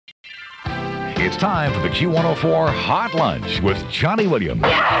It's time for the Q104 Hot Lunch with Johnny Williams.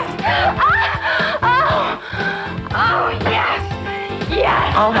 Yes! Oh, yes!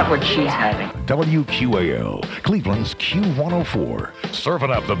 Yes! I'll have what she's having. WQAL, Cleveland's Q104.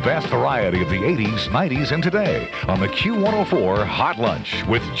 Serving up the best variety of the 80s, 90s, and today on the Q104 Hot Lunch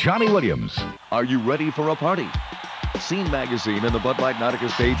with Johnny Williams. Are you ready for a party? Scene Magazine and the Bud Light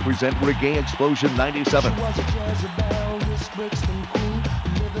Nautica stage present Reggae Explosion 97.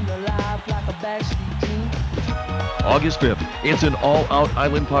 August 5th, it's an all-out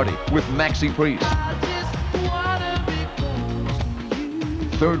island party with Maxi Priest,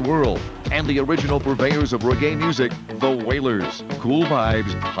 Third World, and the original purveyors of reggae music, The Wailers. Cool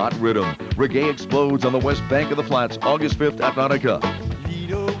vibes, hot rhythm. Reggae explodes on the west bank of the Flats, August 5th at Nautica.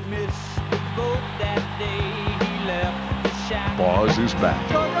 Boz is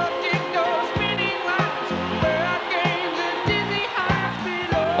back.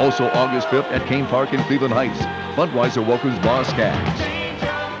 Also August 5th at Kane Park in Cleveland Heights. Budweiser welcomes Boz Scaggs.